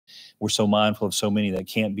we're so mindful of so many that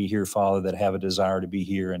can't be here, Father, that have a desire to be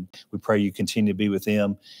here. And we pray you continue to be with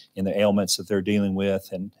them in the ailments that they're dealing with,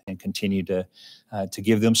 and continue to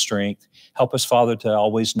give them strength. Help us, Father, to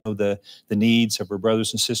always know the needs of our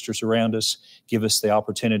brothers and sisters around us. Give us the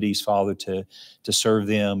opportunities, Father, to serve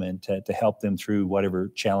them and to help them through whatever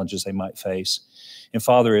challenges they might face. And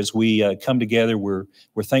Father, as we come together, we're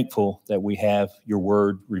thankful that we have your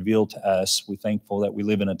word revealed to us. We're thankful that we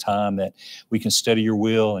live in a time that we can study your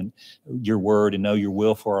will and your word and know your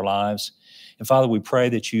will for our lives. And Father, we pray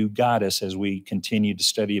that you guide us as we continue to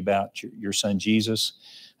study about your son, Jesus.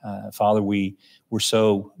 Father, we're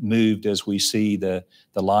so moved as we see the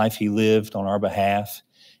life he lived on our behalf.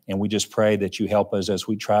 And we just pray that you help us as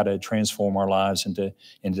we try to transform our lives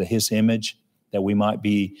into his image, that we might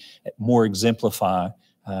be more exemplify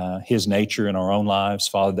his nature in our own lives,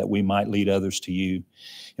 Father, that we might lead others to you.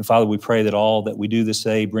 And Father, we pray that all that we do this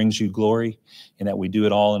day brings you glory, and that we do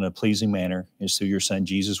it all in a pleasing manner. It's through your son,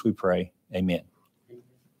 Jesus, we pray. Amen.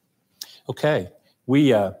 Okay,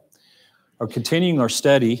 we are continuing our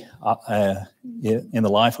study in the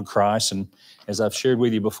life of Christ. And as I've shared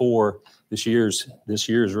with you before, this year is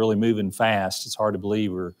really moving fast. It's hard to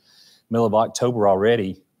believe we're middle of October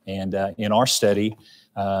already. And in our study,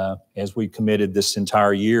 as we committed this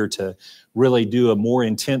entire year to really do a more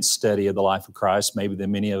intense study of the life of Christ, maybe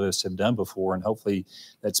than many of us have done before, and hopefully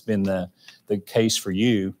that's been the case for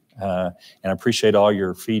you. And I appreciate all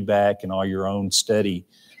your feedback and all your own study.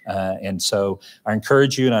 And so I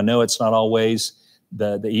encourage you, and I know it's not always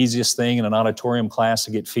the easiest thing in an auditorium class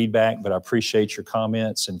to get feedback, but I appreciate your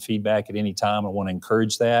comments and feedback at any time. I want to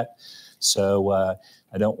encourage that. So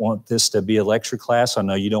I don't want this to be a lecture class. I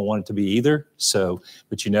know you don't want it to be either. So,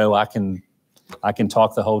 but you know, I can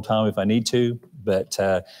talk the whole time if I need to, but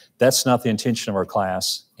that's not the intention of our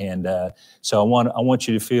class. And so I want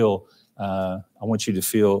you to feel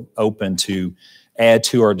open to add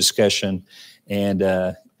to our discussion. And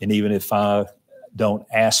even if I don't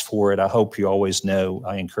ask for it, I hope you always know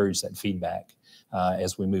I encourage that feedback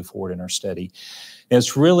as we move forward in our study.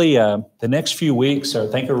 It's really, the next few weeks I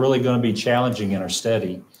think are really going to be challenging in our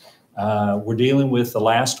study. We're dealing with the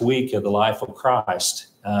last week of the life of Christ,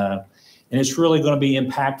 and it's really going to be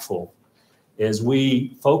impactful as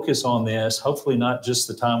we focus on this, hopefully not just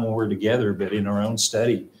the time when we're together, but in our own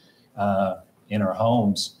study, in our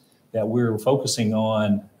homes, that we're focusing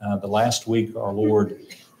on the last week our Lord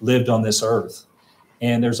lived on this earth.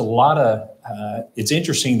 And there's a lot of, it's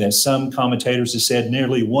interesting that some commentators have said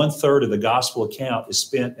nearly 1/3 of the gospel account is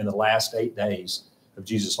spent in the last 8 days of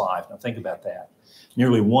Jesus' life. Now think about that.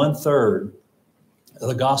 Nearly 1/3 of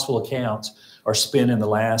the gospel accounts are spent in the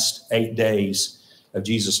last 8 days of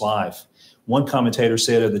Jesus' life. One commentator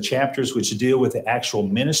said of the chapters which deal with the actual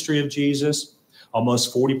ministry of Jesus,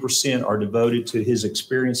 almost 40% are devoted to his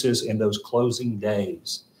experiences in those closing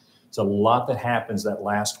days. It's a lot that happens that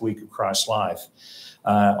last week of Christ's life.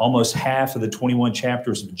 Almost half of the 21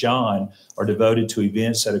 chapters of John are devoted to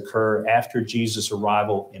events that occur after Jesus'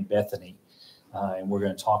 arrival in Bethany. And we're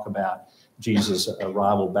going to talk about Jesus'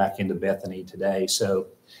 arrival back into Bethany today. So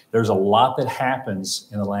there's a lot that happens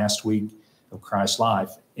in the last week of Christ's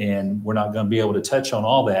life. And we're not going to be able to touch on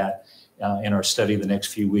all that in our study the next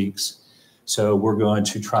few weeks. So we're going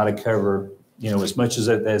to try to cover, as much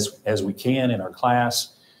as we can in our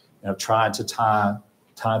class. Try to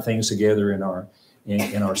tie things together in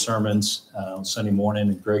our sermons on Sunday morning,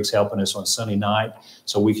 and Greg's helping us on Sunday night,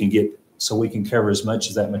 so we can cover as much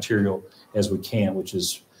of that material as we can, which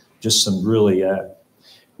is just some really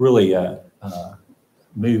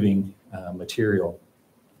moving material.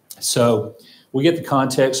 So we get the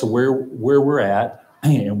context of where we're at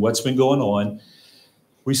and what's been going on.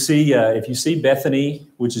 We see, if you see Bethany,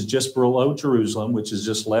 which is just below Jerusalem, which is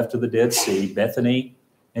just left of the Dead Sea, Bethany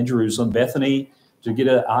and Jerusalem. Bethany, to get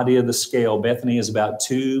an idea of the scale, Bethany is about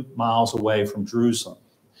 2 miles away from Jerusalem.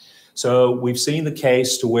 So we've seen the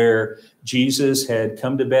case to where Jesus had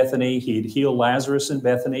come to Bethany. He'd healed Lazarus in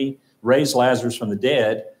Bethany, raised Lazarus from the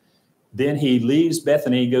dead. Then he leaves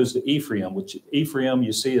Bethany, goes to Ephraim, which Ephraim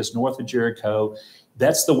you see is north of Jericho.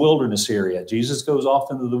 That's the wilderness area. Jesus goes off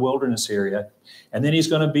into the wilderness area. And then he's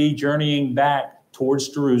going to be journeying back towards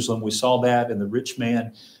Jerusalem. We saw that in the rich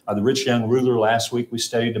young ruler last week we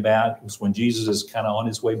studied about. It was when Jesus is kind of on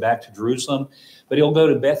his way back to Jerusalem. But he'll go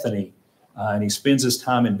to Bethany, and he spends his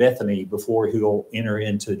time in Bethany before he'll enter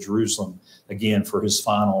into Jerusalem again for his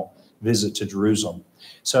final visit to Jerusalem.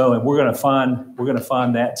 So, and we're going to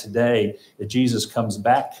find that today, that Jesus comes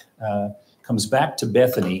back to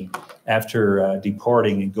Bethany after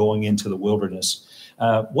departing and going into the wilderness.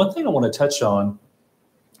 One thing I want to touch on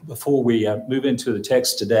before we move into the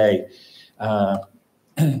text today,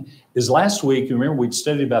 is last week, you remember we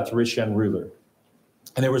studied about the rich young ruler.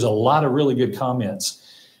 And there was a lot of really good comments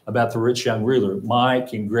about the rich young ruler.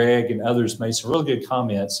 Mike and Greg and others made some really good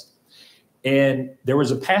comments. And there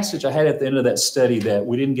was a passage I had at the end of that study that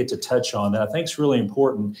we didn't get to touch on that I think is really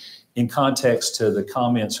important in context to the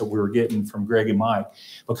comments that we were getting from Greg and Mike.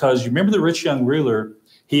 Because you remember the rich young ruler,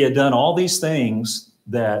 he had done all these things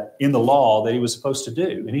that in the law that he was supposed to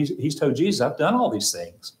do. And he's told Jesus, I've done all these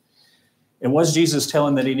things. And what's Jesus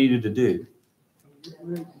telling that he needed to do?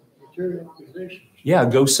 Yeah,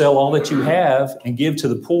 go sell all that you have and give to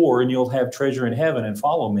the poor, and you'll have treasure in heaven, and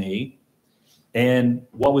follow me. And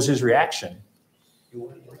what was his reaction?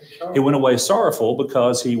 He went away sorrowful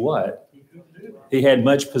because he what? He had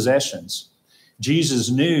much possessions. Jesus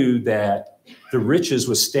knew that the riches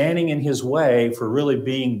was standing in his way for really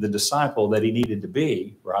being the disciple that he needed to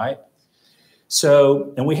be, right?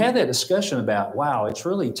 So, and we had that discussion about, wow, it's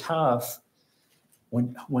really tough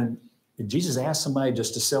when Jesus asked somebody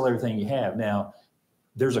just to sell everything you have. Now,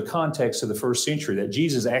 there's a context to the first century that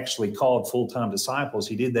Jesus actually called full-time disciples.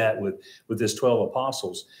 He did that with his 12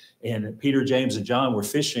 apostles. And Peter, James, and John were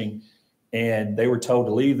fishing, and they were told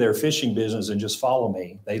to leave their fishing business and just follow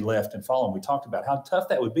me. They left and followed him. We talked about how tough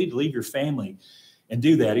that would be to leave your family and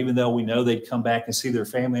do that, even though we know they'd come back and see their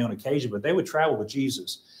family on occasion, but they would travel with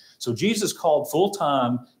Jesus. So Jesus called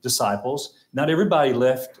full-time disciples. Not everybody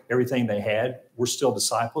left everything they had. We're still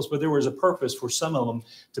disciples, but there was a purpose for some of them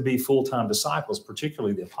to be full-time disciples,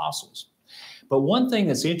 particularly the apostles. But one thing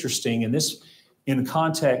that's interesting, and this in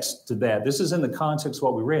context to that, this is in the context of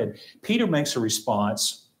what we read. Peter makes a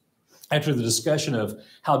response after the discussion of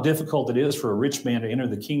how difficult it is for a rich man to enter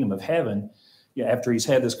the kingdom of heaven. After he's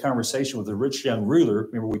had this conversation with the rich young ruler,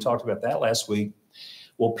 remember we talked about that last week.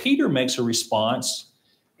 Well, Peter makes a response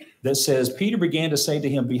that says, Peter began to say to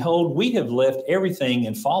him, behold, we have left everything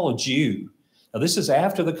and followed you. Now, this is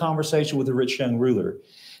after the conversation with the rich young ruler.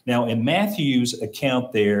 Now, in Matthew's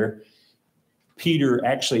account there,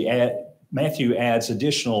 Matthew adds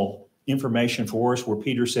additional information for us where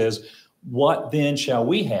Peter says, what then shall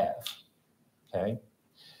we have? Okay.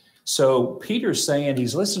 So Peter's saying,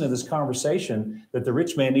 he's listening to this conversation that the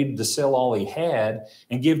rich man needed to sell all he had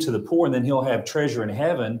and give to the poor, and then he'll have treasure in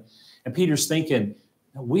heaven. And Peter's thinking,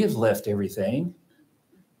 we have left everything.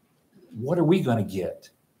 What are we going to get?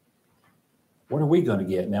 What are we going to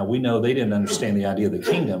get? Now, we know they didn't understand the idea of the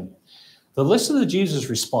kingdom. But listen to Jesus'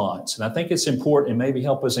 response, and I think it's important and maybe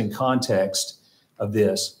help us in context of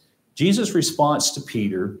this. Jesus' response to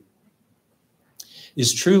Peter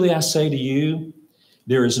is, truly I say to you,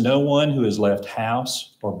 there is no one who has left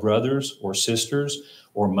house or brothers or sisters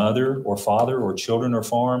or mother or father or children or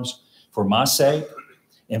farms for my sake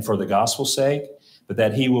and for the gospel's sake, but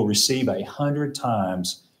that he will receive 100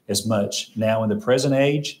 times as much now in the present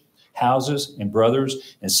age, houses and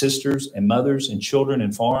brothers and sisters and mothers and children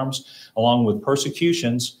and farms, along with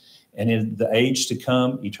persecutions, and in the age to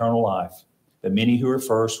come, eternal life. But many who are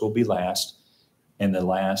first will be last, and the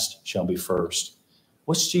last shall be first.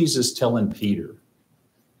 What's Jesus telling Peter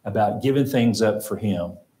about giving things up for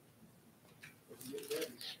him?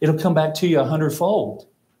 It'll come back to you 100-fold.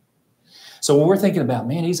 So when we're thinking about,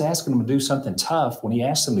 man, he's asking them to do something tough, when he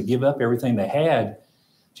asked them to give up everything they had,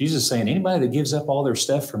 Jesus is saying, anybody that gives up all their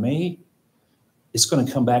stuff for me, it's going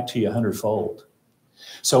to come back to you 100-fold.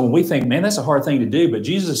 So when we think, man, that's a hard thing to do, but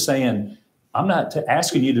Jesus is saying, I'm not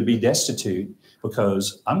asking you to be destitute,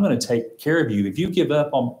 because I'm going to take care of you. If you give up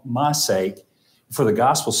on my sake, for the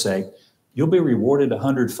gospel's sake, you'll be rewarded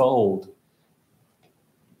 100-fold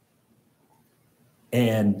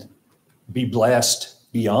and be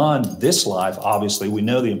blessed beyond this life. Obviously, we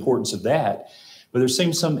know the importance of that, but there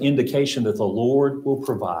seems some indication that the Lord will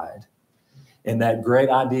provide. And that great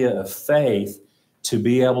idea of faith to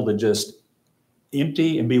be able to just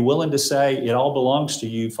empty and be willing to say, it all belongs to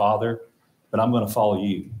you, Father, but I'm going to follow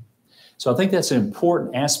you. So I think that's an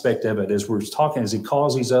important aspect of it as we're talking, as he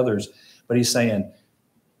calls these others, but he's saying,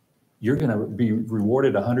 you're going to be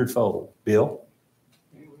rewarded 100-fold. Bill?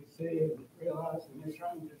 And we see and realize in this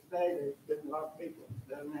room today, there's been a lot of people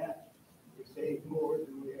that done that. We saved more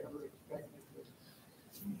than we ever expected.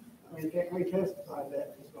 I mean, can we testify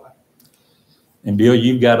that this life? And Bill,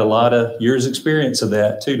 you've got a lot of years experience of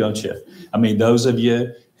that too, don't you? I mean, those of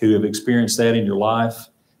you who have experienced that in your life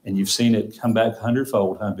and you've seen it come back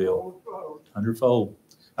 100-fold, huh, Bill? 100-fold.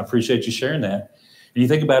 I appreciate you sharing that. And you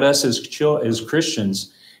think about us as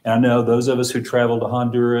Christians, and I know those of us who traveled to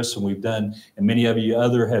Honduras, and we've done, and many of you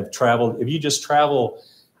other have traveled. If you just travel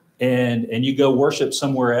and you go worship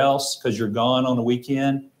somewhere else because you're gone on a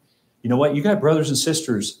weekend, you know what? You got brothers and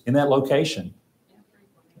sisters in that location.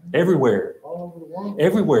 Everywhere.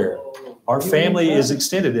 Everywhere. Our family is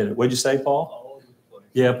extended in it. What'd you say, Paul?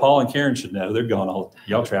 Yeah, Paul and Karen should know. They're gone all,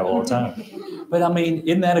 y'all travel all the time. But I mean,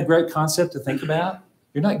 isn't that a great concept to think about?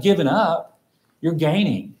 You're not giving up, you're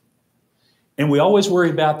gaining. And we always worry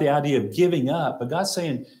about the idea of giving up, but God's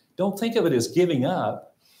saying, don't think of it as giving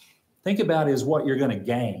up. Think about it as what you're going to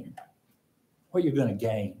gain. What you're going to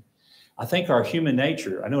gain. I think our human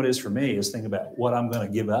nature, I know it is for me, is think about what I'm going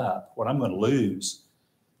to give up, what I'm going to lose.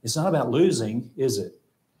 It's not about losing, is it?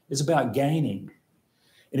 It's about gaining.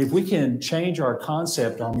 And if we can change our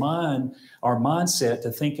concept, our mindset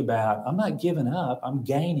to think about, I'm not giving up, I'm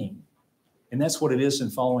gaining. And that's what it is in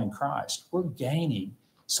following Christ. We're gaining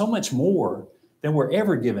so much more than we're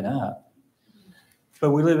ever giving up.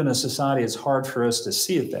 But we live in a society, it's hard for us to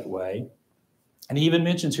see it that way. And he even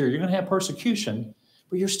mentions here, you're going to have persecution,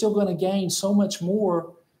 but you're still going to gain so much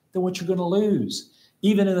more than what you're going to lose,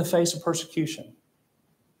 even in the face of persecution.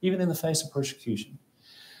 Even in the face of persecution.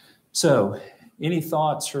 So, any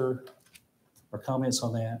thoughts or comments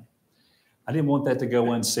on that? I didn't want that to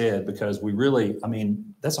go unsaid because we really, I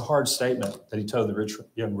mean, that's a hard statement that he told the rich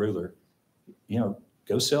young ruler. You know,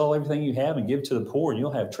 go sell everything you have and give to the poor and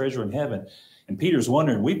you'll have treasure in heaven. And Peter's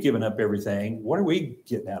wondering, we've given up everything. What are we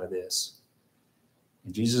getting out of this?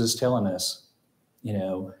 And Jesus is telling us, you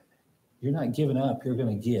know, you're not giving up, you're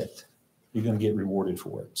going to get rewarded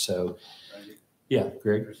for it. So, yeah,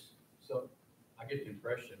 Greg. So I get the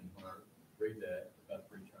impression when I read that about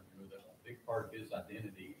the rich young ruler, that a big part of his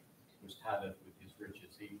identity was tied up with his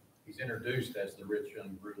riches. He's introduced as the rich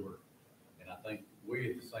young ruler. And I think we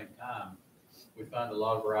at the same time, we find a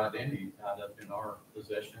lot of our identity tied up in our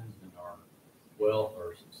possessions and our wealth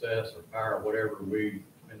or success or power, or whatever we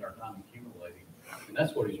spend our time accumulating. And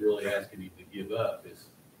that's what he's really asking you to give up, is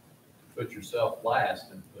put yourself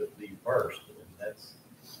last and put me first. And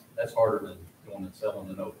that's harder than going and selling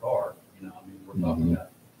an old car. You know, I mean, we're talking about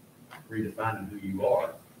redefining who you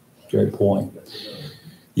are. Great point.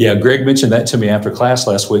 Yeah, Greg mentioned that to me after class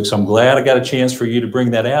last week, so I'm glad I got a chance for you to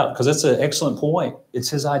bring that out, because that's an excellent point. It's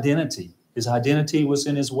his identity. His identity was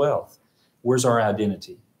in his wealth. Where's our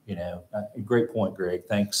identity? You know, great point, Greg.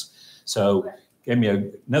 Thanks. So gave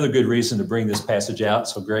me another good reason to bring this passage out.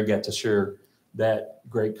 So Greg got to share that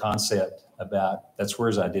great concept about that's where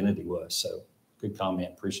his identity was. So good comment.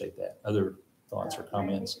 Appreciate that. Other thoughts or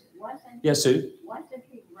comments? Yes, Sue? Wasn't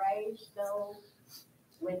he raised, though,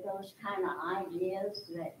 with those kind of ideas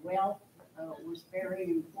that wealth was very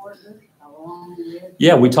important along with?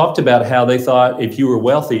 Yeah, we talked about how they thought if you were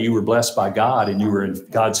wealthy, you were blessed by God and you were in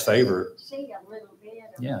God's favor. See a little bit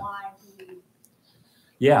of why he...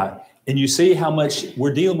 Yeah, and you see how much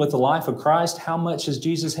we're dealing with the life of Christ. How much is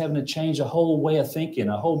Jesus having to change a whole way of thinking,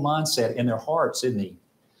 a whole mindset in their hearts, isn't he?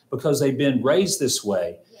 Because they've been raised this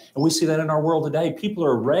way. And we see that in our world today. People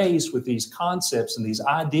are raised with these concepts and these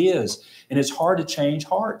ideas, and it's hard to change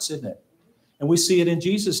hearts, isn't it? And we see it in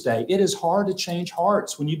Jesus' day. It is hard to change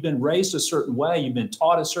hearts. When you've been raised a certain way, you've been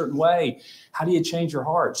taught a certain way, how do you change your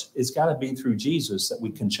hearts? It's got to be through Jesus that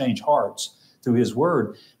we can change hearts, through his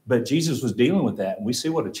word. But Jesus was dealing with that, and we see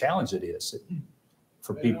what a challenge it is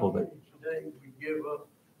for people. That today we give up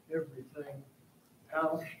everything,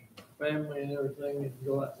 house, family, and everything, and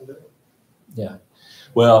go out to do it. Yeah.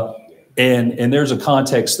 Well, and there's a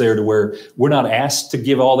context there to where we're not asked to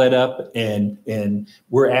give all that up, and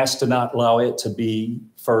we're asked to not allow it to be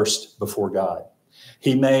first before God.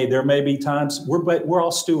 There may be times we're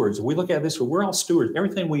all stewards. We look at this, we're all stewards.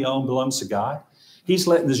 Everything we own belongs to God. He's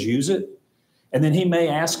letting us use it. And then he may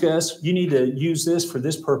ask us, you need to use this for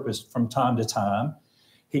this purpose from time to time.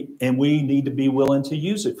 And we need to be willing to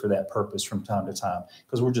use it for that purpose from time to time,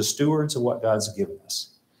 because we're just stewards of what God's given us.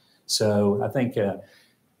 So I think,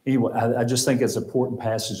 anyway, I just think it's an important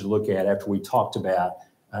passage to look at after we talked about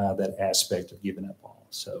that aspect of giving up all.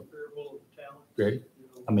 So, Greg,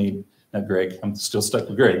 I mean, not Greg, I'm still stuck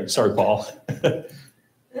with Greg. Sorry, Paul.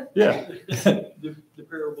 Yeah. The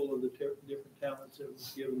parable of the different talents that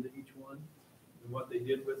was given to each one and what they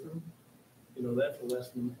did with them. You know, that's a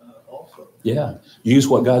lesson also. Yeah. Use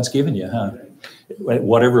what God's given you, huh? At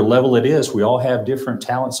whatever level it is, we all have different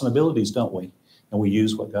talents and abilities, don't we? And we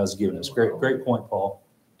use what God's given us. Great point, Paul.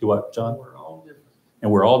 Do what, John? We're all different.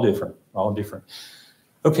 And we're all different. We're all different.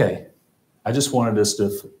 Okay. I just wanted us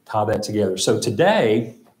to tie that together. So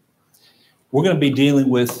today, we're going to be dealing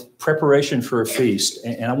with preparation for a feast.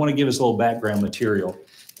 And I want to give us a little background material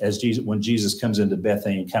when Jesus comes into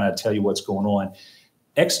Bethany and kind of tell you what's going on.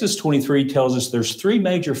 Exodus 23 tells us there's three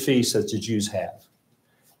major feasts that the Jews have.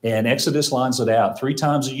 And Exodus lines it out 3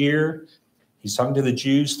 times a year. He's talking to the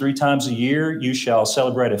Jews 3 times a year. You shall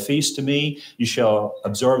celebrate a feast to me. You shall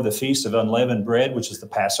observe the feast of unleavened bread, which is the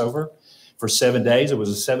Passover. for 7 days. It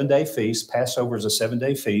was a 7-day feast. Passover is a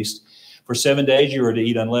 7-day feast. For 7 days you were to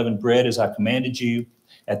eat unleavened bread as I commanded you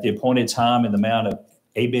at the appointed time in the Mount of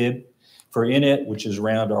Abib. For in it, which is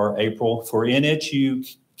around our April, for in it you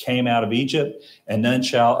came out of Egypt, and none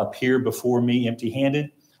shall appear before me empty-handed.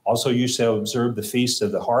 Also you shall observe the feast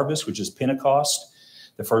of the harvest, which is Pentecost,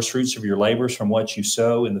 the first fruits of your labors from what you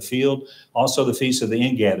sow in the field. Also the feast of the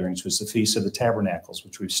ingatherings, which is the feast of the tabernacles,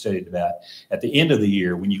 which we've studied about. At the end of the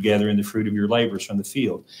year, when you gather in the fruit of your labors from the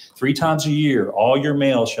field. 3 times a year, all your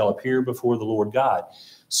males shall appear before the Lord God.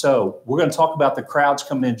 So we're going to talk about the crowds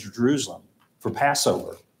coming into Jerusalem for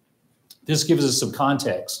Passover. This gives us some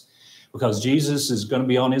context because Jesus is going to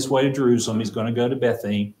be on his way to Jerusalem. He's going to go to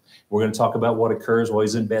Bethany. We're going to talk about what occurs while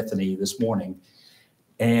he's in Bethany this morning.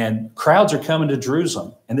 And crowds are coming to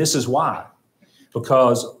Jerusalem. And this is why.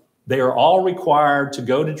 Because they are all required to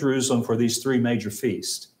go to Jerusalem for these 3 major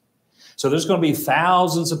feasts. So there's going to be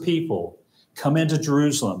thousands of people come into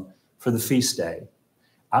Jerusalem for the feast day.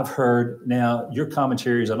 I've heard, now your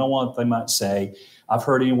commentaries, I don't want what they might say. I've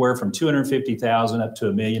heard anywhere from 250,000 up to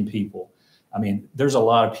 1 million people. I mean, there's a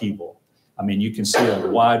lot of people. I mean, you can see a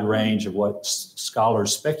wide range of what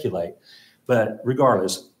scholars speculate. But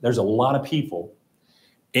regardless, there's a lot of people.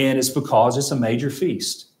 And it's because it's a major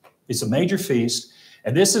feast. It's a major feast.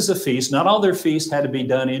 And this is a feast. Not all their feasts had to be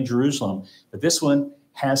done in Jerusalem, but this one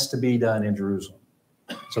has to be done in Jerusalem.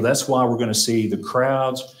 So that's why we're going to see the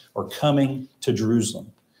crowds are coming to Jerusalem.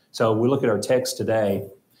 So we look at our text today,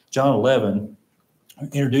 John 11,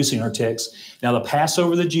 introducing our text. Now the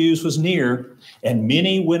Passover of the Jews was near, and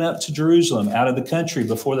many went up to Jerusalem out of the country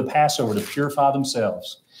before the Passover to purify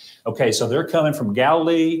themselves. Okay, so they're coming from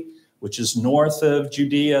Galilee, which is north of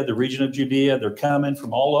Judea, the region of Judea. They're coming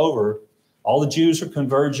from all over. All the Jews are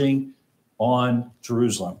converging on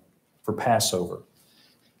Jerusalem for Passover.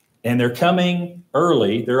 And they're coming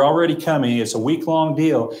early. They're already coming. It's a week-long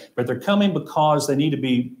deal, but they're coming because they need to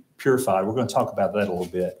be purified. We're going to talk about that a little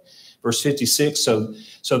bit. Verse 56,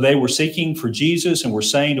 so they were seeking for Jesus and were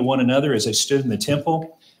saying to one another as they stood in the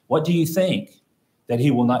temple, what do you think? That he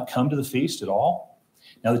will not come to the feast at all?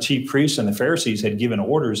 Now the chief priests and the Pharisees had given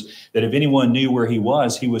orders that if anyone knew where he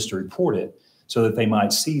was to report it so that they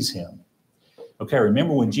might seize him. Okay,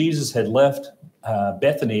 remember when Jesus had left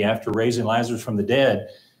Bethany after raising Lazarus from the dead,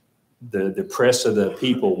 the press of the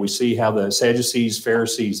people, we see how the Sadducees,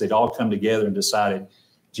 Pharisees, they'd all come together and decided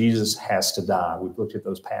Jesus has to die. We've looked at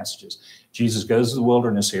those passages. Jesus goes to the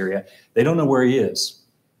wilderness area. They don't know where he is.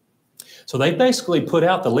 So they basically put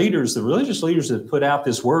out, the religious leaders have put out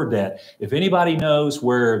this word that if anybody knows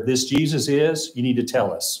where this Jesus is, you need to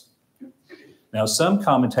tell us. Now, some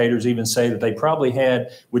commentators even say that they probably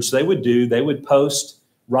had, which they would do, they would post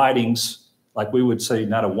writings, like we would say,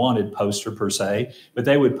 not a wanted poster per se, but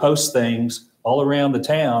they would post things all around the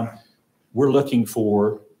town. We're looking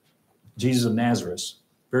for Jesus of Nazareth.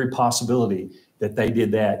 Very possibility that they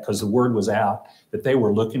did that because the word was out that they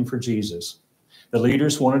were looking for Jesus. The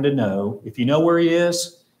leaders wanted to know, if you know where he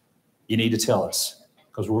is, you need to tell us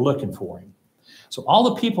because we're looking for him. So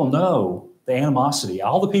all the people know the animosity.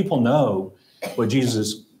 All the people know what Jesus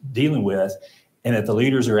is dealing with and that the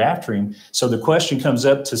leaders are after him. So the question comes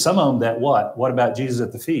up to some of them that what? What about Jesus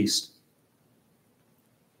at the feast?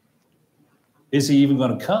 Is he even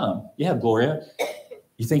going to come? Yeah, Gloria.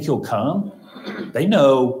 You think he'll come? They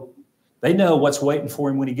know what's waiting for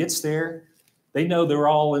him when he gets there. They know they're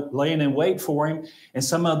all laying in wait for him. And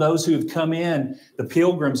some of those who have come in, the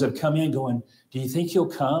pilgrims have come in going, do you think he'll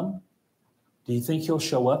come? Do you think he'll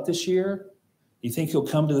show up this year? Do you think he'll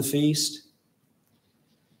come to the feast?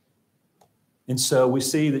 And so we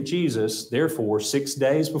see that Jesus, therefore, 6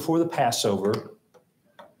 days before the Passover,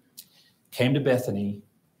 came to Bethany,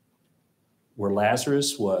 where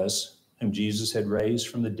Lazarus was, whom Jesus had raised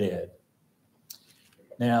from the dead.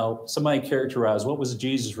 Now, somebody characterized what was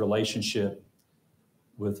Jesus' relationship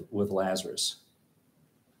with Lazarus?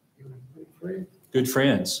 Good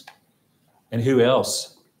friends. And who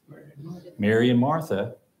else? Mary and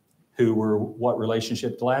Martha, who were what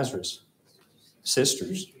relationship to Lazarus?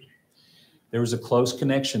 Sisters. There was a close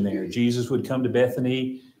connection there. Jesus would come to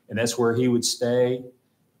Bethany, and that's where he would stay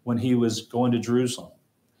when he was going to Jerusalem.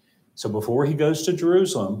 So before he goes to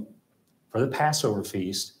Jerusalem for the Passover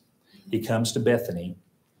feast, he comes to Bethany,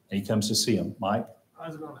 and he comes to see him. Mike? I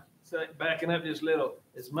was going to say, backing up just a little,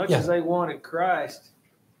 as much as they wanted Christ,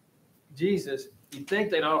 Jesus, you'd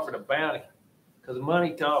think they'd offered a bounty because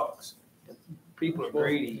money talks. People are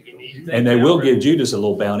greedy. And they will give Judas a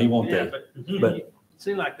little bounty, won't they? But it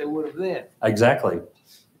seemed like they would have then. Exactly.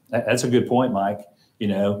 That's a good point, Mike. You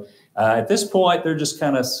know, at this point, they're just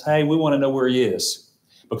kind of, hey, we want to know where he is.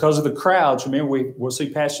 because of the crowds. Remember, we'll see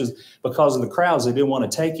passages, because of the crowds, they didn't want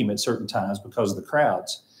to take him at certain times because of the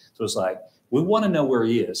crowds. So it's like, we want to know where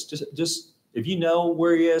he is. Just if you know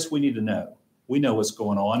where he is, we need to know. We know what's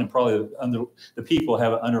going on, and probably the people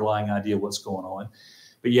have an underlying idea of what's going on.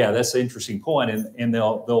 But yeah, that's an interesting point, and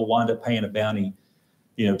they'll wind up paying a bounty,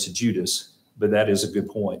 to Judas. But that is a good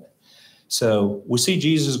point. So we see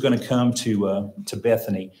Jesus is going to come to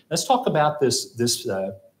Bethany. Let's talk about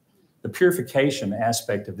the purification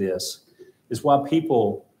aspect of this. Is why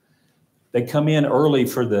people, they come in early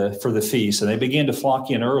for the feast, and they begin to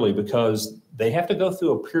flock in early because they have to go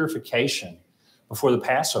through a purification before the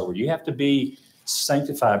Passover. You have to be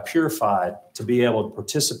sanctified, purified to be able to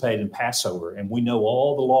participate in Passover. And we know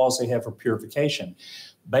all the laws they have for purification.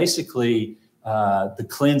 Basically, the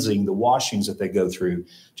cleansing, the washings that they go through.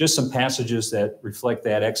 Just some passages that reflect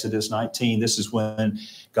that. Exodus 19, this is when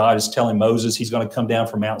God is telling Moses he's going to come down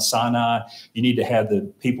from Mount Sinai. You need to have the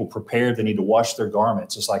people prepared. They need to wash their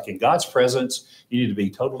garments. It's like in God's presence, you need to be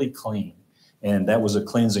totally clean. And that was a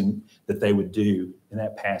cleansing that they would do in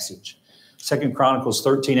that passage. 2 Chronicles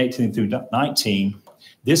 13, 18 through 19.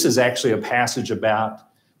 This is actually a passage about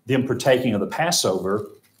them partaking of the Passover.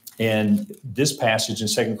 And this passage in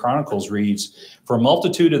 2 Chronicles reads, "For a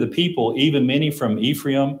multitude of the people, even many from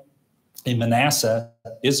Ephraim and Manasseh,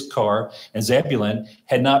 Issachar, and Zebulun,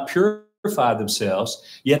 had not purified themselves,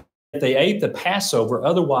 yet they ate the Passover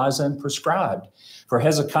otherwise than prescribed. For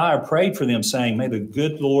Hezekiah prayed for them, saying, May the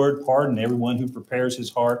good Lord pardon everyone who prepares his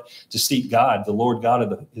heart to seek God, the Lord God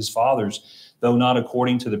of his fathers, though not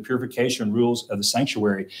according to the purification rules of the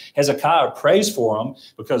sanctuary." Hezekiah prays for them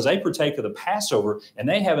because they partake of the Passover and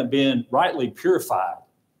they haven't been rightly purified.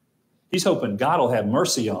 He's hoping God will have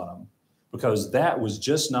mercy on them because that was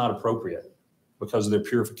just not appropriate because of their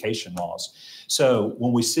purification laws. So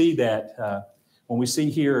when we see that, when we see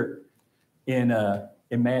here in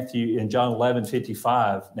Matthew, in John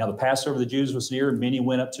 11:55, now the Passover of the Jews was near, and many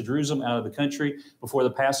went up to Jerusalem out of the country before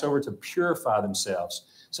the Passover to purify themselves.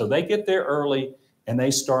 So they get there early and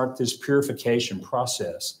they start this purification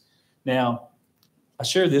process. Now, I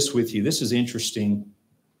share this with you. This is interesting.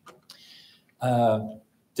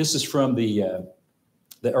 This is from the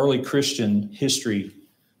early Christian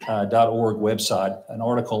history.org website, an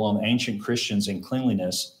article on ancient Christians and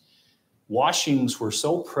cleanliness. Washings were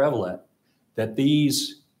so prevalent that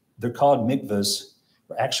they're called mikvahs,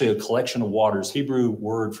 actually a collection of waters, Hebrew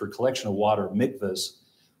word for collection of water, mikvahs,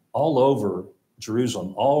 all over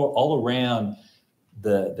Jerusalem, all around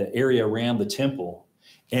the area around the temple.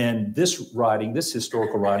 And this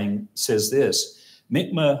historical writing says this: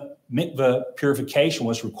 mikvah purification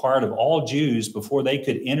was required of all Jews before they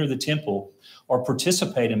could enter the temple or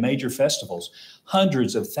participate in major festivals.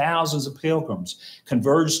 Hundreds of thousands of pilgrims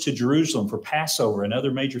converged to Jerusalem for Passover and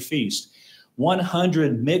other major feasts.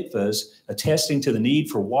 100 mikvahs attesting to the need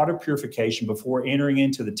for water purification before entering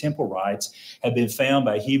into the temple rites have been found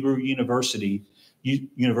by Hebrew University's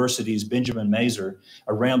Benjamin Mazer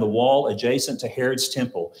around the wall adjacent to Herod's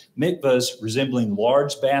temple. Mikvahs resembling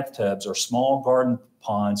large bathtubs or small garden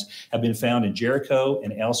ponds have been found in Jericho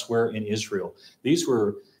and elsewhere in Israel. These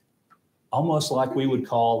were almost like we would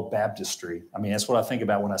call baptistry. I mean, that's what I think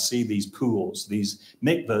about when I see these pools. These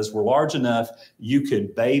mikvahs were large enough you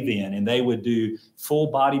could bathe in, and they would do full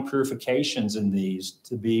body purifications in these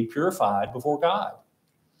to be purified before God.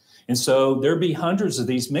 And so there'd be hundreds of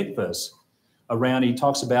these mikvahs around. He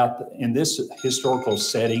talks about in this historical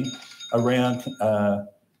setting around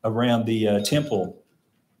the temple,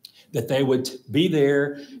 that they would be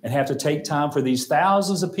there and have to take time for these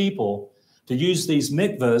thousands of people to use these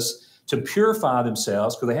mikvahs to purify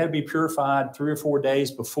themselves, because they had to be purified 3 or 4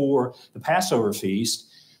 days before the Passover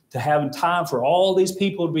feast, to have time for all these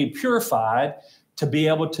people to be purified to be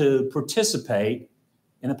able to participate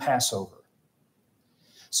in the Passover.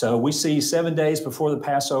 So we see 7 days before the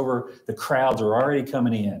Passover, the crowds are already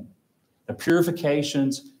coming in. The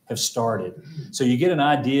purifications have started. So you get an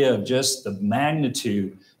idea of just the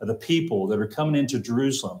magnitude of the people that are coming into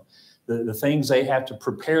Jerusalem, the things they have to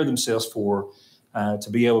prepare themselves for to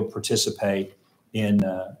be able to participate in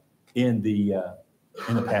the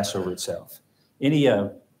Passover itself. Any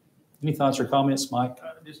thoughts or comments, Mike?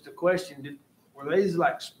 Just a question: were these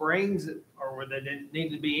like springs, or were they need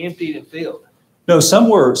to be emptied and filled? No, some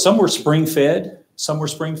were spring fed. Some were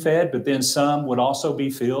spring fed, but then some would also be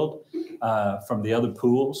filled from the other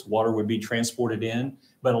pools. Water would be transported in,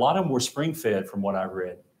 but a lot of them were spring fed, from what I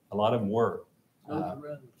read. A lot of them were. Those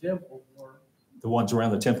around the temple were. The ones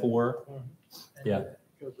around the temple were. Mm-hmm. Yeah.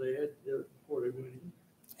 Because they had to do it before they went in.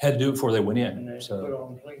 Had to do it before they went And in. they So put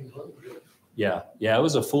on clean clothes. yeah, it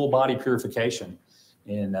was a full body purification,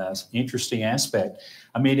 And interesting aspect.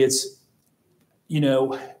 I mean, it's,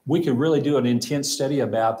 we could really do an intense study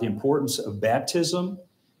about the importance of baptism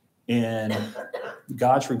and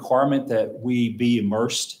God's requirement that we be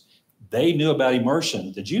immersed. They knew about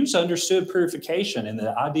immersion. The Jews understood purification and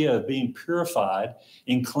the idea of being purified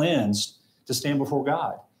and cleansed to stand before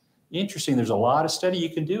God. Interesting. There's a lot of study you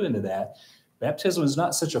can do into that. Baptism is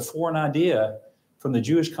not such a foreign idea from the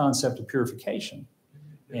Jewish concept of purification.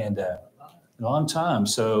 And a long time.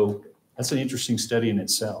 So that's an interesting study in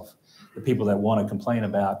itself. The people that want to complain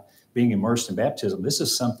about being immersed in baptism, this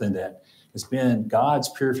is something that has been God's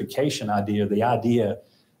purification idea. The idea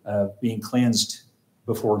of being cleansed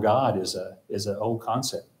before God is an old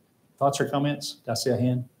concept. Thoughts or comments? Did I see a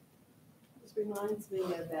hand? This reminds me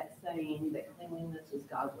of that saying that cleanliness is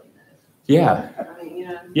godliness. Yeah. I mean,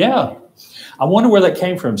 Yeah. I wonder where that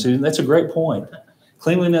came from, Susan. That's a great point.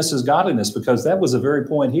 Cleanliness is godliness, because that was the very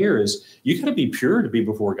point here is you got to be pure to be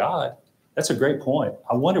before God. That's a great point.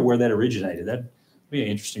 I wonder where that originated. That'd be an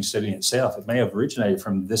interesting study in itself. It may have originated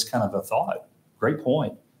from this kind of a thought. Great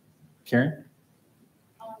point. Karen?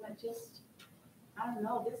 I don't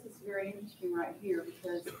know, this is very interesting right here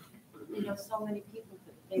because, so many people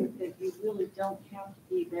think that you really don't have to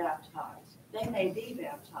be baptized. They may be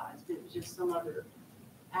baptized, it was just some other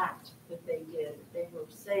act that they did. They were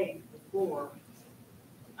saved before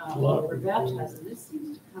they were baptized, and this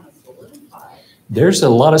seems to kind of solidify. There's a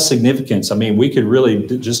lot of significance. I mean, we could really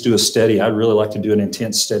just do a study. I'd really like to do an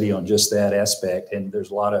intense study on just that aspect. And there's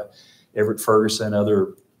a lot of Everett Ferguson,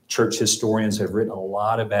 other church historians have written a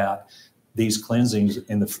lot about these cleansings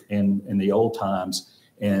in the old times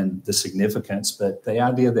and the significance. But the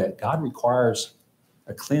idea that God requires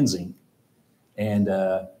a cleansing, and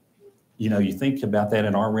you think about that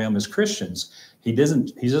in our realm as Christians, he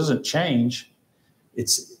doesn't change.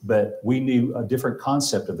 But we knew a different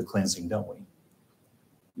concept of the cleansing, don't we?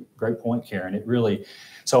 Great point, Karen.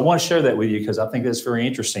 So I want to share that with you because I think that's very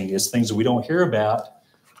interesting. It's things that we don't hear about.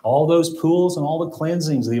 All those pools and all the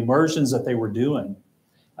cleansings, the immersions that they were doing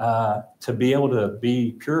to be able to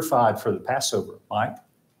be purified for the Passover. Mike?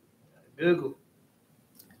 Google.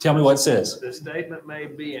 Tell me what it says. The statement may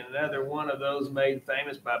be another one of those made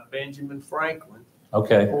famous by Benjamin Franklin.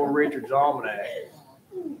 Okay. Or Richard's Almanac.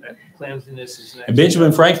 That cleanliness is next. And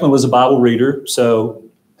Benjamin Franklin was a Bible reader, so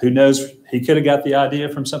who knows? He could have got the idea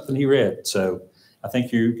from something he read. So I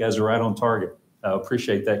think you guys are right on target. I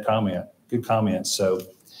appreciate that comment. Good comments. So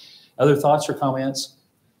other thoughts or comments?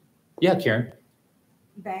 Yeah, Karen.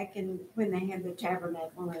 Back when they had the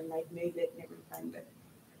tabernacle and they moved it and everything, but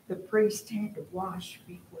the priest had to wash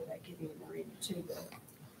before they could enter into the.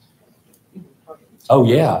 Oh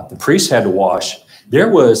yeah, the priest had to wash.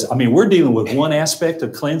 We're dealing with one aspect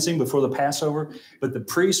of cleansing before the Passover, but the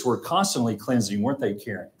priests were constantly cleansing, weren't they,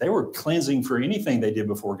 Karen? They were cleansing for anything they did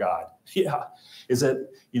before God. Yeah. Is that,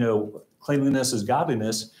 cleanliness is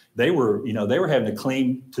godliness. They were having to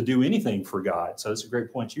clean to do anything for God. So it's a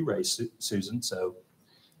great point you raised, Susan. So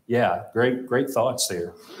yeah, great thoughts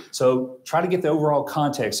there. So try to get the overall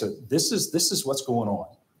context of this is what's going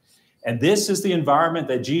on. And this is the environment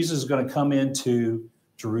that Jesus is going to come into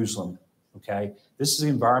Jerusalem. Okay, this is the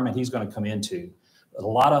environment he's going to come into. A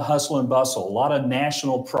lot of hustle and bustle, a lot of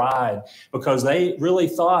national pride, because they really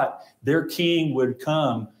thought their king would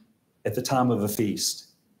come at the time of a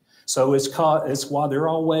feast. So it's why they're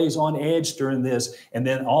always on edge during this. And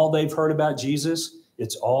then all they've heard about Jesus,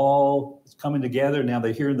 it's all coming together. Now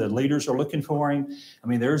they hear the leaders are looking for him. I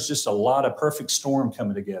mean, there's just a lot of perfect storm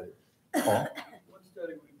coming together. Paul? One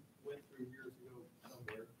study we went through years ago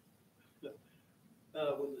somewhere,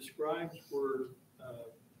 when the scribes were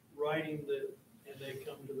writing and they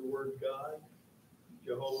come to the word God,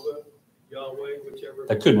 Jehovah, Yahweh, whichever.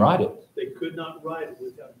 They couldn't write it. They could not write it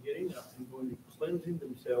without getting up and going to cleansing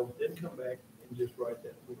themselves, then come back and just write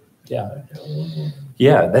that word.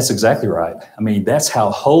 Yeah, that's exactly right. I mean, that's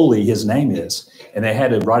how holy his name is. And they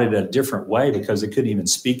had to write it a different way because they couldn't even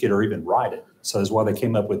speak it or even write it. So that's why they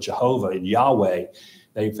came up with Jehovah and Yahweh.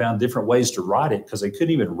 They found different ways to write it because they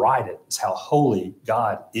couldn't even write it. It's how holy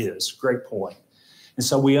God is. Great point. And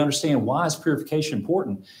so we understand, why is purification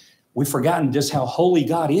important? We've forgotten just how holy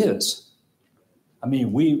God is. I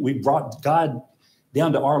mean, we brought God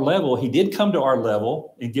down to our level. He did come to our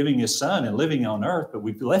level in giving his son and living on earth, but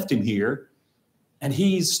we've left him here, and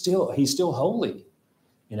he's still holy,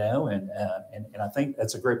 and I think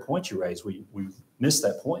that's a great point you raised. We miss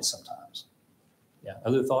that point sometimes. Yeah.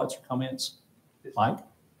 Other thoughts or comments, Mike?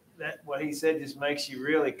 That what he said just makes you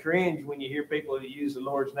really cringe when you hear people who use the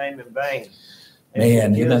Lord's name in vain.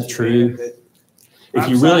 Man, isn't that true? If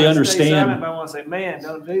you really understand, I want to say, man,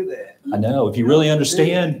 don't do that. I know. If you really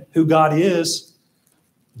understand who God is,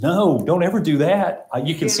 No, don't ever do that.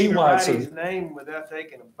 You can can't see even why write it's his name without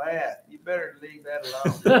taking a bath. You better leave that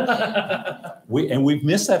alone. we've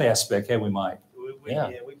missed that aspect, haven't we, Mike? Yeah.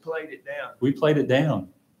 Yeah, we played it down. We played it down.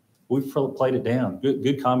 We've played it down.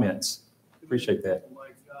 Good comments. Appreciate that.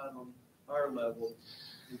 Like God on our level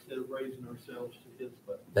instead of raising ourselves to his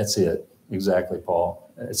level. That's it. Exactly, Paul.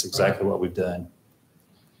 That's exactly what we've done.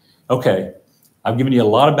 Okay. I've given you a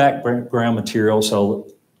lot of background material, so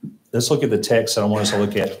let's look at the text that I want us to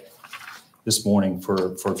look at this morning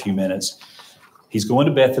for a few minutes. He's going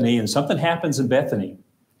to Bethany, and something happens in Bethany.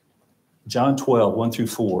 John 12,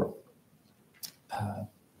 1-4.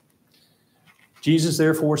 Jesus,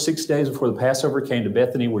 therefore, 6 days before the Passover, came to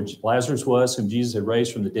Bethany where Lazarus was, whom Jesus had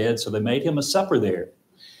raised from the dead. So they made him a supper there.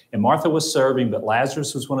 And Martha was serving, but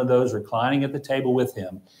Lazarus was one of those reclining at the table with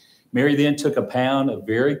him. Mary then took a pound of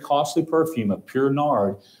very costly perfume of pure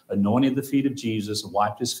nard, anointed the feet of Jesus, and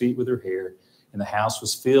wiped his feet with her hair. And the house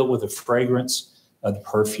was filled with the fragrance of the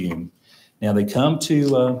perfume. Now he comes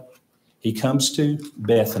to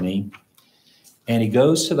Bethany, and he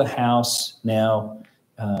goes to the house. Now,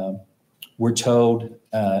 we're told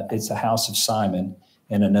it's the house of Simon,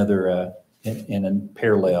 and another in a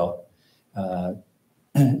parallel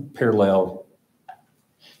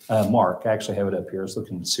Mark. I actually have it up here. I was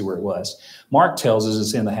looking to see where it was. Mark tells us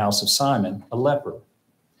it's in the house of Simon, a leper.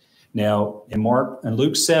 Now, in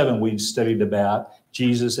Luke 7, we studied about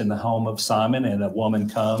Jesus in the home of Simon, and a woman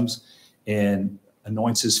comes and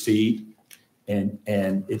anoints his feet, and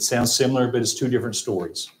it sounds similar, but it's two different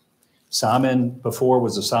stories. Simon before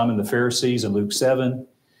was the Simon of the Pharisees in Luke 7,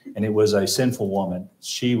 and it was a sinful woman.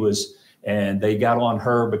 And they got on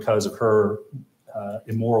her because of her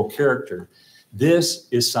immoral character. This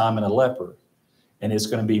is Simon a leper, and it's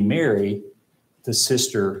going to be Mary, the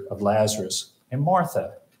sister of Lazarus, and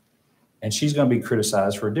Martha. And she's going to be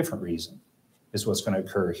criticized for a different reason, is what's going to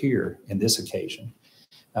occur here in this occasion.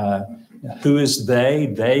 Who is they?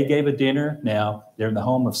 They gave a dinner. Now, they're in the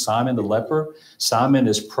home of Simon the leper.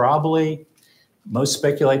 Most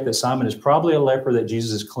speculate that Simon is probably a leper that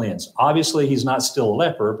Jesus cleansed. Obviously, he's not still a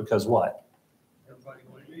leper because what?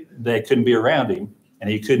 They couldn't be around him, and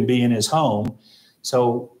he couldn't be in his home.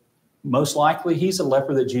 So most likely, he's a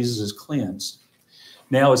leper that Jesus has cleansed.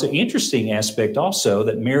 Now, it's an interesting aspect also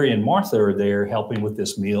that Mary and Martha are there helping with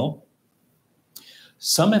this meal.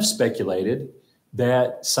 Some have speculated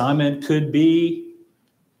that Simon could be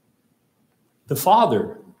the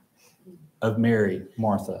father of Mary,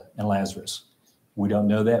 Martha, and Lazarus. We don't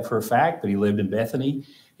know that for a fact, but he lived in Bethany.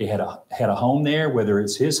 He had a home there, whether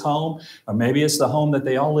it's his home or maybe it's the home that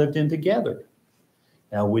they all lived in together.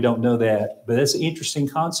 Now, we don't know that, but it's an interesting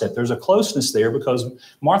concept. There's a closeness there because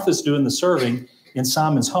Martha's doing the serving in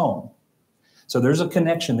Simon's home. So there's a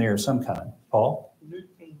connection there of some kind. Paul? New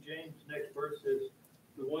King James, next verse says,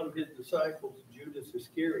 the one of his disciples, Judas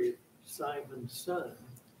Iscariot, Simon's son.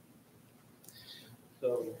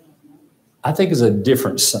 So I think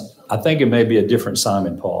it may be a different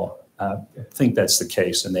Simon, Paul. I think that's the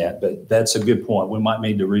case in that, but that's a good point. We might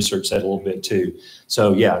need to research that a little bit too.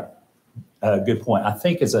 So yeah, good point. I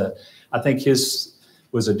think his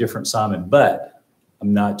was a different Simon, but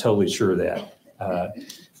I'm not totally sure of that.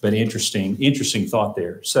 But interesting thought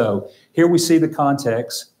there. So here we see the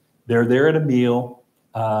context. They're there at a meal.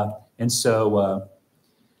 And so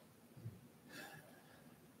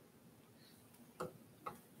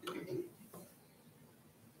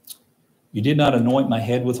you did not anoint my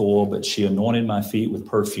head with oil, but she anointed my feet with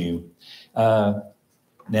perfume.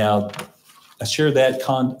 Now, I share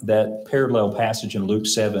that parallel passage in Luke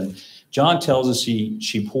 7. John tells us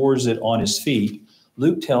she pours it on his feet.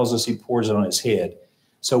 Luke tells us he pours it on his head.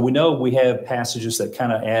 So we know we have passages that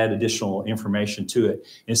kind of add additional information to it.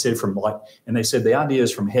 And they said the idea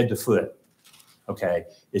is from head to foot. Okay,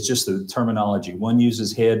 it's just the terminology. One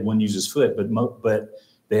uses head, one uses foot, but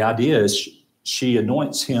the idea is she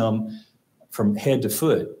anoints him from head to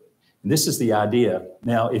foot. And this is the idea.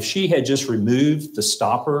 Now, if she had just removed the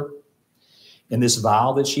stopper in this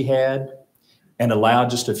vial that she had and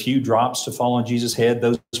allowed just a few drops to fall on Jesus' head,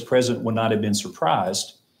 those present would not have been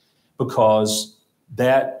surprised, because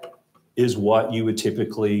that is what you would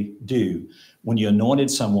typically do when you anointed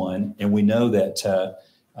someone. And we know that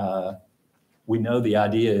the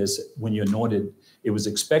idea is when you anointed, it was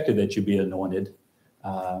expected that you be anointed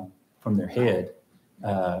from their head.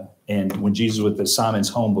 And when Jesus was at Simon's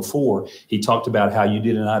home before, he talked about how you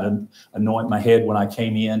did not anoint my head when I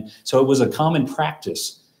came in. So it was a common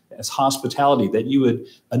practice as hospitality that you would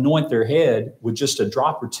anoint their head with just a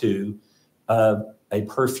drop or two of a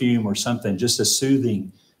perfume or something, just a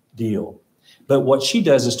soothing deal. But what she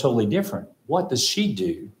does is totally different. What does she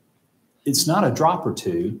do? it's not a drop or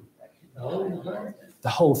two, the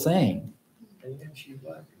whole thing.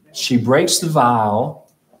 She breaks the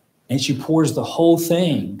vial and she pours the whole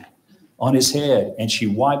thing on his head, and she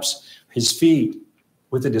wipes his feet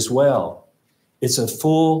with it as well. It's a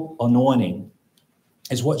full anointing,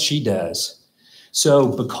 is what she does.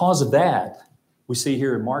 So because of that, we see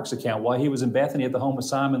here in Mark's account, while he was in Bethany at the home of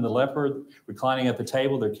Simon the leper, reclining at the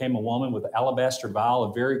table, there came a woman with an alabaster vial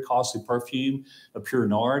of very costly perfume of pure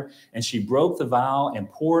nard, and she broke the vial and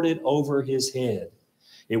poured it over his head.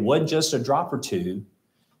 It wasn't just a drop or two.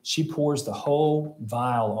 She pours the whole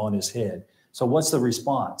vial on his head. So what's the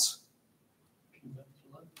response?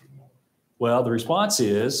 Well, the response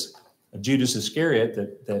is Judas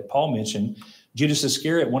Iscariot that Paul mentioned. Judas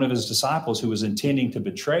Iscariot, one of his disciples who was intending to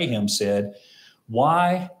betray him, said,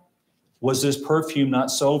 "Why was this perfume not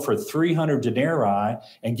sold for 300 denarii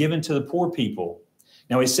and given to the poor people?"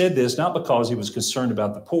 Now, he said this not because he was concerned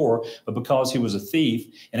about the poor, but because he was a thief.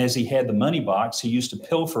 And as he had the money box, he used to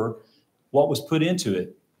pilfer what was put into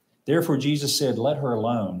it. Therefore, Jesus said, "Let her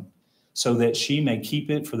alone, so that she may keep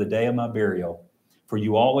it for the day of my burial. For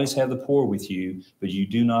you always have the poor with you, but you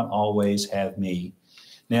do not always have me."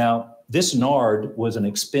 Now, this nard was an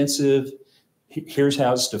expensive, here's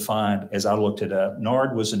how it's defined as I looked it up.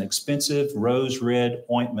 Nard was an expensive rose red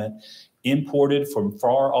ointment imported from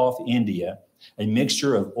far off India, a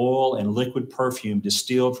mixture of oil and liquid perfume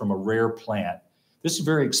distilled from a rare plant. This is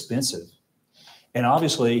very expensive. And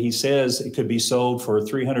obviously, he says it could be sold for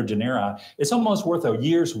 300 denarii. It's almost worth a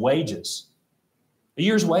year's wages. A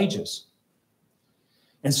year's wages.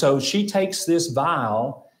 And so she takes this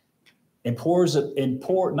vial and pours it,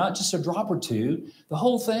 not just a drop or two, the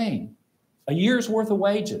whole thing. A year's worth of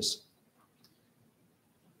wages.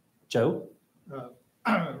 Joe?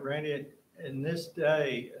 Randy, in this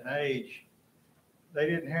day and age, they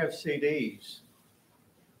didn't have CDs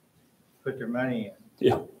put their money in.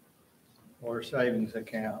 Yeah. Or savings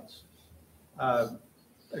accounts.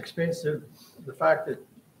 Expensive, the fact that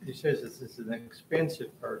he says this is an expensive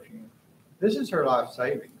perfume, this is her life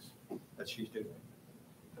savings that she's doing.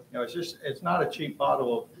 You know, it's not a cheap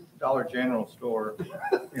bottle of Dollar General store,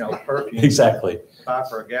 perfume. Exactly. $5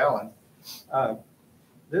 for a gallon.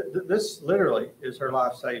 This literally is her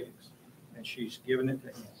life savings, and she's giving it to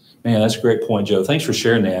him. Man, that's a great point, Joe. Thanks for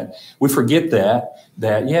sharing that. We forget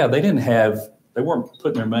that yeah, they weren't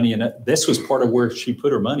putting their money in it. This was part of where she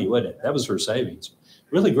put her money, wasn't it? That was her savings.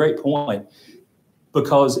 Really great point,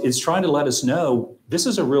 because it's trying to let us know this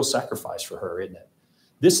is a real sacrifice for her, isn't it?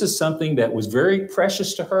 This is something that was very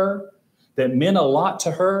precious to her, that meant a lot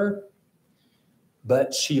to her,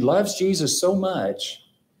 but she loves Jesus so much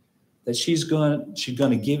that she's going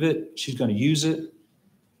to give it, she's going to use it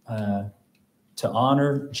to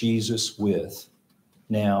honor Jesus with.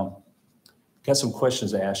 Now, got some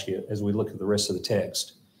questions to ask you as we look at the rest of the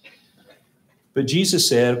text. But Jesus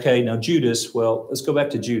said, okay, now Judas, well, let's go back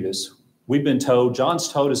to Judas. We've been told, John's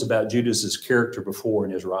told us about Judas's character before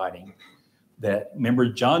in his writing. That, remember,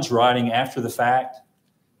 John's writing after the fact,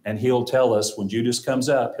 and he'll tell us when Judas comes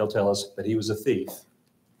up, he'll tell us that he was a thief.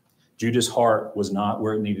 Judas' heart was not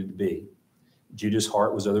where it needed to be. Judas'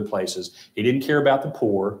 heart was other places. He didn't care about the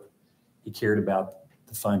poor. He cared about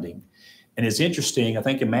the funding. And it's interesting, I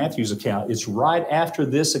think in Matthew's account, it's right after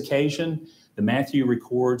this occasion that Matthew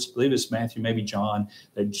records, I believe it's Matthew, maybe John,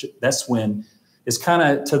 that's when it's kind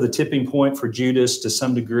of to the tipping point for Judas to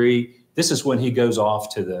some degree. This is when he goes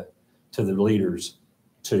off to the leaders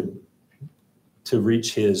to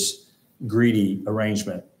reach his greedy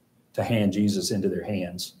arrangement to hand Jesus into their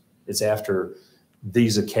hands. It's after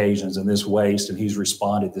these occasions and this waste, and he's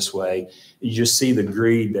responded this way. You just see the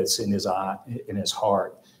greed that's in his eye, in his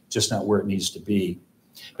heart, just not where it needs to be.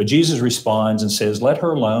 But Jesus responds and says, "Let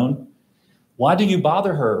her alone. Why do you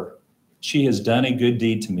bother her? She has done a good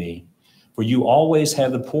deed to me. For you always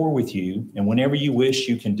have the poor with you, and whenever you wish,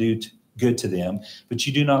 you can do good to them, but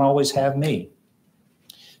you do not always have me.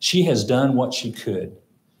 She has done what she could.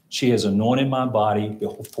 She has anointed my body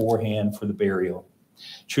beforehand for the burial.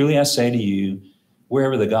 Truly I say to you,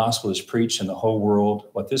 wherever the gospel is preached in the whole world,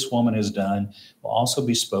 what this woman has done will also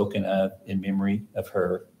be spoken of in memory of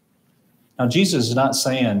her." Now, Jesus is not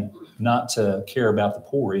saying not to care about the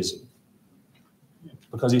poor, is he?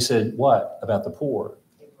 Because he said, what about the poor?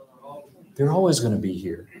 They're always going to be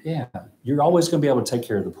here. Yeah, you're always going to be able to take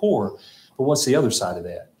care of the poor. But what's the other side of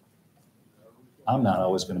that? I'm not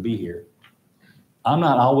always going to be here. I'm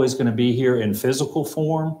not always going to be here in physical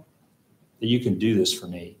form, that you can do this for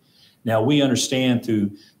me. Now, we understand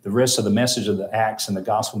through the rest of the message of the Acts and the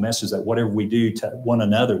gospel message that whatever we do to one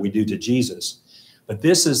another, we do to Jesus. But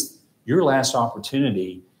this is your last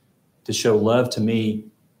opportunity to show love to me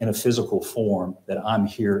in a physical form that I'm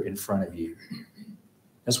here in front of you.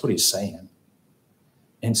 That's what he's saying.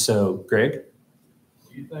 And so, Greg?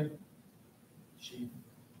 Do you think she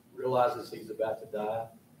realizes he's about to die,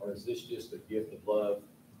 or is this just a gift of love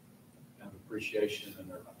and appreciation in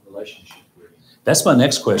their relationship with him? That's my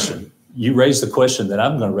next question. You raised the question that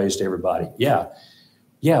I'm going to raise to everybody. Yeah.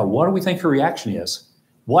 What do we think her reaction is?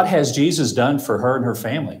 What has Jesus done for her and her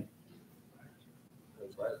family?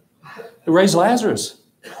 He raised Lazarus.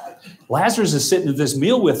 Lazarus is sitting at this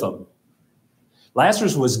meal with them.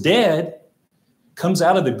 Lazarus was dead, comes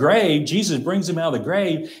out of the grave. Jesus brings him out of the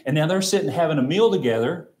grave, and now they're sitting having a meal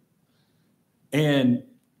together. And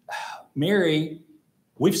Mary,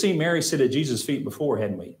 we've seen Mary sit at Jesus' feet before,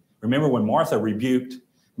 hadn't we? Remember when Martha rebuked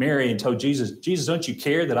Mary and told Jesus, Jesus, don't you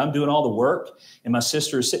care that I'm doing all the work and my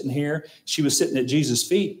sister is sitting here? She was sitting at Jesus'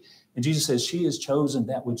 feet. And Jesus says, she has chosen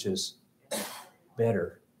that which is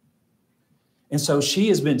better. And so she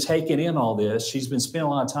has been taking in all this. She's been spending a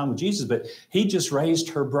lot of time with Jesus, but he just raised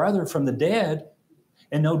her brother from the dead.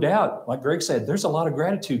 And no doubt, like Greg said, there's a lot of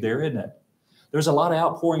gratitude there, isn't it? There's a lot of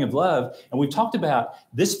outpouring of love. And we've talked about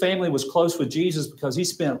this family was close with Jesus because he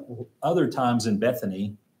spent other times in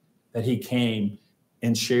Bethany that he came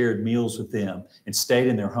and shared meals with them and stayed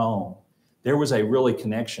in their home. There was a really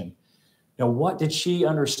connection. Now, what did she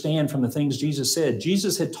understand from the things Jesus said?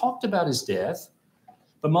 Jesus had talked about his death,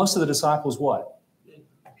 but most of the disciples, what?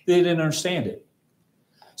 They didn't understand it.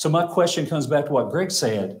 So my question comes back to what Greg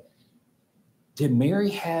said. Did Mary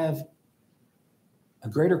have a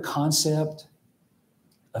greater concept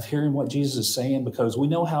of hearing what Jesus is saying? Because we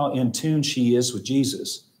know how in tune she is with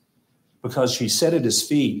Jesus, because she sat at his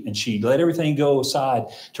feet and she let everything go aside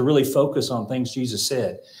to really focus on things Jesus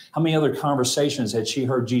said. How many other conversations had she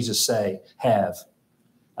heard Jesus have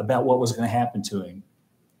about what was going to happen to him?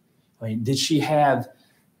 I mean, did she have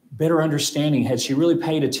better understanding? Had she really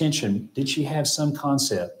paid attention? Did she have some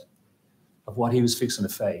concept of what he was fixing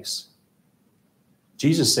to face?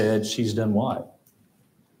 Jesus said, she's done what?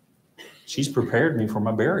 She's prepared me for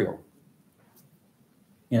my burial.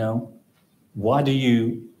 You know, why do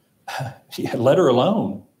you let her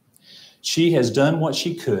alone? She has done what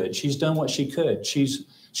she could. She's done what she could. She's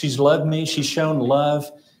loved me. She's shown love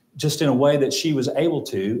just in a way that she was able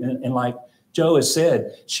to. And like Joe has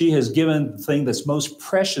said, she has given the thing that's most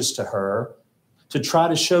precious to her to try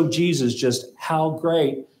to show Jesus just how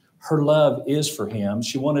great her love is for him.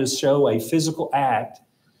 She wanted to show a physical act.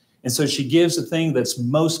 And so she gives the thing that's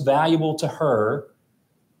most valuable to her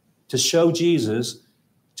to show Jesus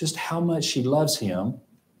just how much she loves him,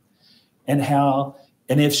 and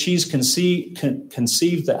if she's conceived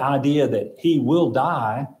the idea that he will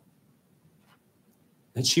die,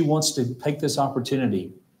 that she wants to take this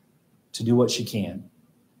opportunity to do what she can.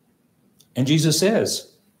 And Jesus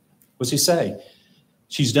says, what's he say?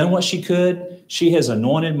 She's done what she could. She has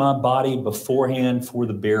anointed my body beforehand for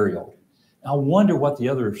the burial. I wonder what the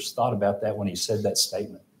others thought about that when he said that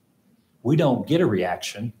statement. We don't get a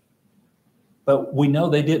reaction, but we know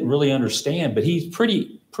they didn't really understand. But he's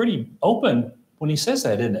pretty open when he says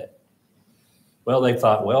that, isn't it? Well, they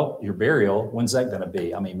thought, well, your burial, when's that going to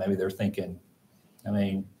be? I mean, maybe they're thinking,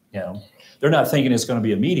 they're not thinking it's going to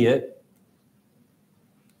be immediate,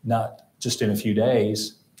 not just in a few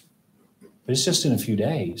days, but it's just in a few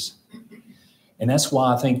days. And that's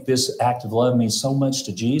why I think this act of love means so much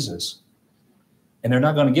to Jesus. And they're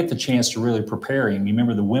not going to get the chance to really prepare him. You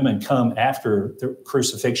remember the women come after the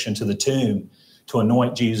crucifixion to the tomb to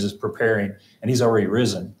anoint Jesus, preparing, and he's already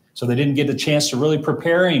risen. So they didn't get the chance to really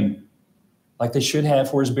prepare him like they should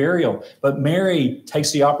have for his burial. But Mary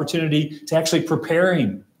takes the opportunity to actually prepare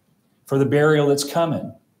him for the burial that's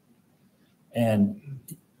coming. And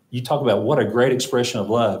you talk about what a great expression of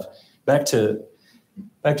love. Back to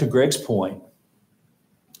Greg's point,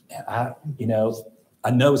 I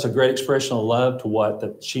know it's a great expression of love to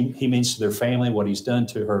what he means to their family, what he's done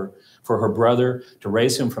to her, for her brother, to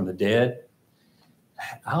raise him from the dead.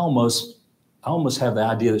 I almost have the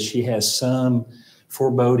idea that she has some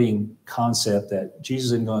foreboding concept that Jesus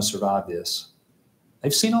isn't going to survive this.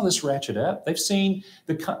 They've seen all this ratchet up. They've seen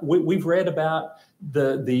we've read about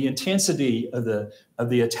the intensity of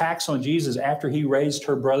the attacks on Jesus after he raised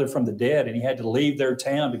her brother from the dead, and he had to leave their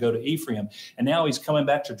town to go to Ephraim. And now he's coming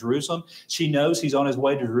back to Jerusalem. She knows he's on his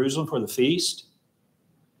way to Jerusalem for the feast.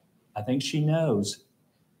 I think she knows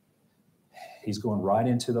he's going right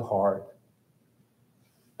into the heart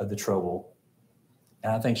of the trouble.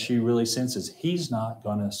 And I think she really senses he's not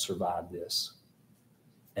going to survive this.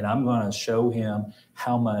 And I'm going to show him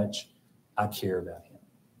how much I care about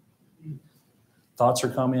him. Thoughts or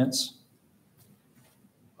comments?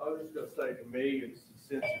 I was just going to say, to me, it's a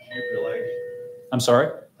sense of jubilation. I'm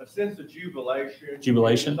sorry? a sense of jubilation.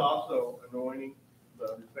 Jubilation. It's also anointing, so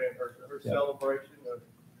understand her Yeah. celebration of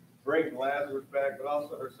bringing Lazarus back, but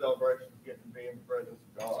also her celebration of getting to be in the presence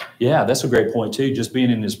of God. Yeah, that's a great point too, just being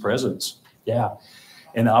in his presence. Yeah,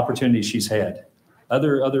 and the opportunity she's had.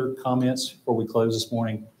 Other comments before we close this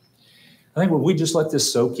morning? I think when we just let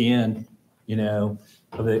this soak in,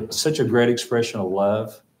 such a great expression of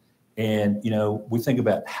love. And, we think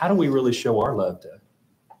about how do we really show our love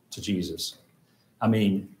to Jesus? I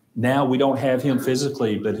mean, now we don't have him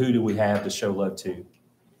physically, but who do we have to show love to?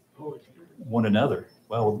 One another.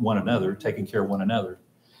 Well, one another, taking care of one another.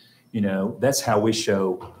 That's how we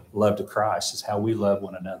show love to Christ, is how we love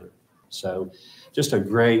one another. So just a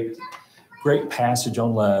great passage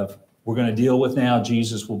on love. We're going to deal with now,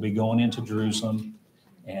 Jesus will be going into Jerusalem,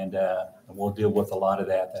 and we'll deal with a lot of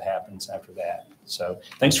that happens after that. So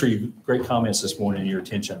thanks for your great comments this morning and your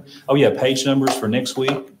attention. Oh yeah, page numbers for next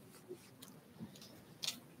week.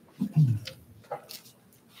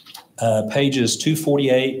 Pages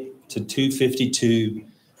 248 to 252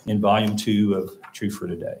 in volume 2 of True for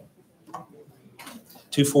Today.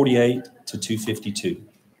 248 to 252.